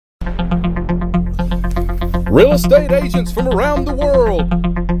Real estate agents from around the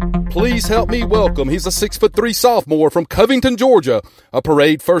world, please help me welcome. He's a 6'3" sophomore from Covington, Georgia, a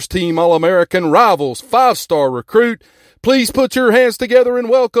parade first-team All-American, Rivals 5-star recruit. Please put your hands together and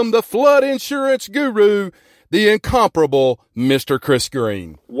welcome the flood insurance guru, the incomparable Mr. Chris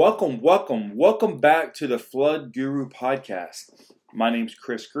Green. Welcome back to the Flood Guru podcast. My name's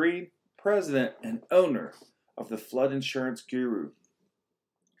Chris Green, president and owner of the Flood Insurance Guru.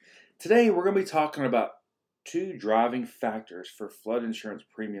 Today we're going to be talking about two driving factors for flood insurance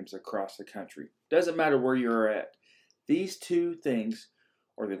premiums across the country. Doesn't matter where you're at. These two things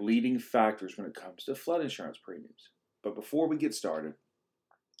are the leading factors when it comes to flood insurance premiums. But before we get started,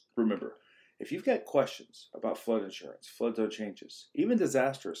 remember, if you've got questions about flood insurance, flood zone changes, even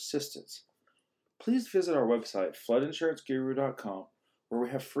disaster assistance, please visit our website, floodinsuranceguru.com, where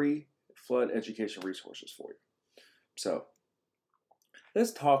we have free flood education resources for you. So,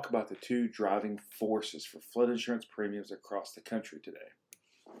 let's talk about the two driving forces for flood insurance premiums across the country today.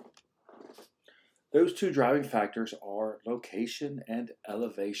 Those two driving factors are location and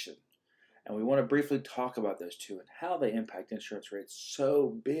elevation. And we want to briefly talk about those two and how they impact insurance rates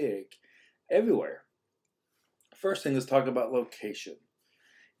so big everywhere. First thing, let's talk about location.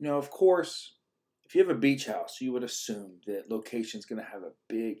 Of course, if you have a beach house, you would assume that location is going to have a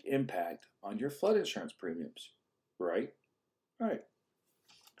big impact on your flood insurance premiums, right? Right.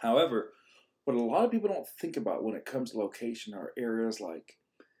 However, what a lot of people don't think about when it comes to location are areas like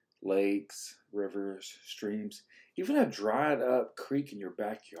lakes, rivers, streams, even a dried up creek in your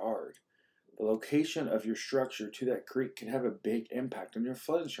backyard. The location of your structure to that creek can have a big impact on your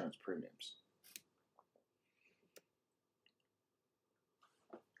flood insurance premiums.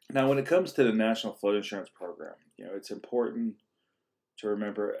 Now, when it comes to the National Flood Insurance Program, it's important to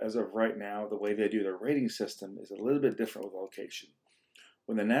remember, as of right now, the way they do their rating system is a little bit different with location.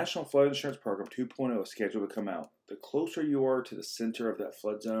 When the National Flood Insurance Program 2.0 is scheduled to come out, the closer you are to the center of that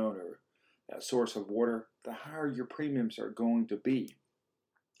flood zone or that source of water, the higher your premiums are going to be.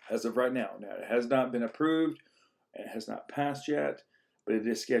 As of right now. Now, it has not been approved, and it has not passed yet, but it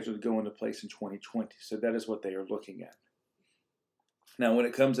is scheduled to go into place in 2020. So that is what they are looking at. Now, when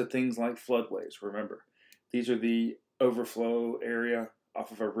it comes to things like floodways, remember, these are the overflow area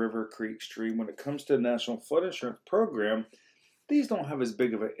off of a river, creek, stream. When it comes to the National Flood Insurance Program, these don't have as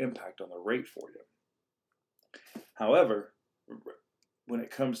big of an impact on the rate for you. However, when it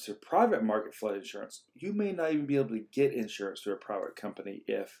comes to private market flood insurance, you may not even be able to get insurance through a private company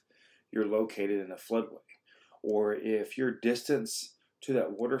if you're located in a floodway, or if your distance to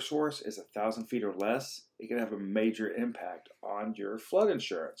that water source is 1,000 feet or less. It can have a major impact on your flood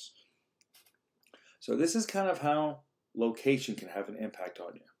insurance. So this is kind of how location can have an impact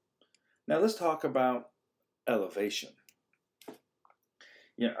on you. Now let's talk about elevation.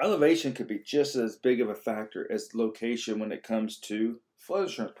 Elevation could be just as big of a factor as location when it comes to flood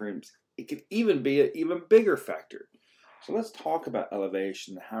insurance premiums. It could even be an even bigger factor. So let's talk about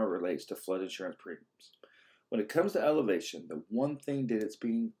elevation and how it relates to flood insurance premiums. When it comes to elevation, the one thing that it's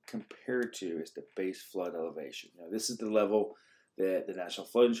being compared to is the base flood elevation. This is the level that the National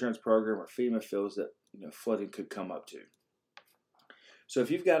Flood Insurance Program or FEMA feels that flooding could come up to. So if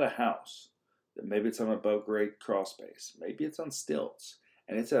you've got a house that maybe it's on an above grade crawl space, maybe it's on stilts,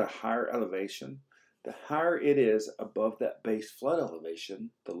 and it's at a higher elevation, the higher it is above that base flood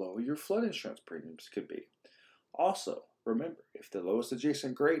elevation, the lower your flood insurance premiums could be. Also, remember, if the lowest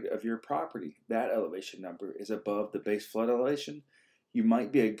adjacent grade of your property, that elevation number, is above the base flood elevation, you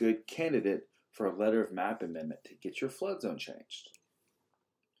might be a good candidate for a letter of map amendment to get your flood zone changed.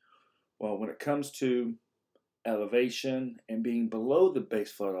 Well, when it comes to elevation and being below the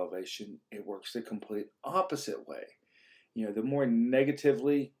base flood elevation, it works the complete opposite way. The more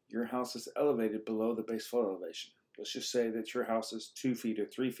negatively your house is elevated below the base flood elevation, let's just say that your house is 2 feet or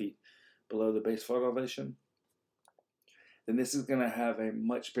 3 feet below the base flood elevation, then this is going to have a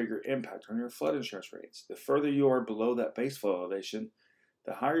much bigger impact on your flood insurance rates. The further you are below that base flood elevation,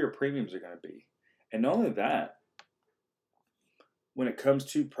 the higher your premiums are going to be. And not only that, when it comes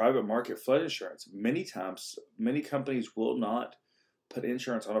to private market flood insurance, many times, many companies will not put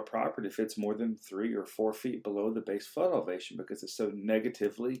insurance on a property if it's more than 3 or 4 feet below the base flood elevation because it's so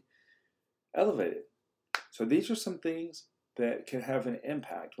negatively elevated. So these are some things that can have an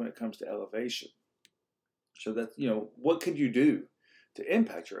impact when it comes to elevation. So that, what could you do to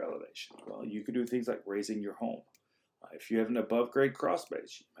impact your elevation? Well, you could do things like raising your home. If you have an above grade crawl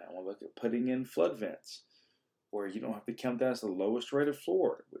space, you might want to look at putting in flood vents where you don't have to count that as the lowest rated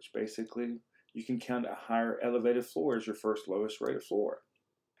floor, which basically you can count a higher elevated floor as your first lowest rated floor.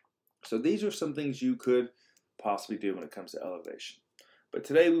 So these are some things you could possibly do when it comes to elevation. But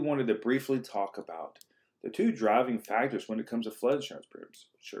today we wanted to briefly talk about the two driving factors when it comes to flood insurance premiums,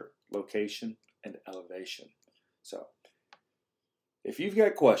 which are location and elevation. So, if you've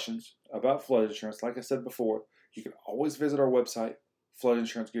got questions about flood insurance, like I said before, you can always visit our website,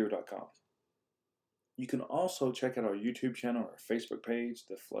 floodinsuranceguru.com. You can also check out our YouTube channel, our Facebook page,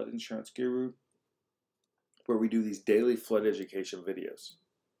 The Flood Insurance Guru, where we do these daily flood education videos.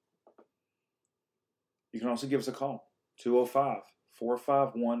 You can also give us a call,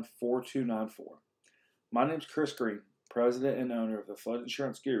 205-451-4294. My name's Chris Green, President and owner of The Flood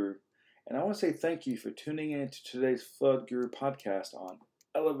Insurance Guru, and I want to say thank you for tuning in to today's Flood Guru podcast on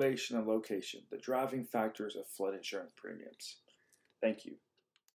elevation and location, the driving factors of flood insurance premiums. Thank you.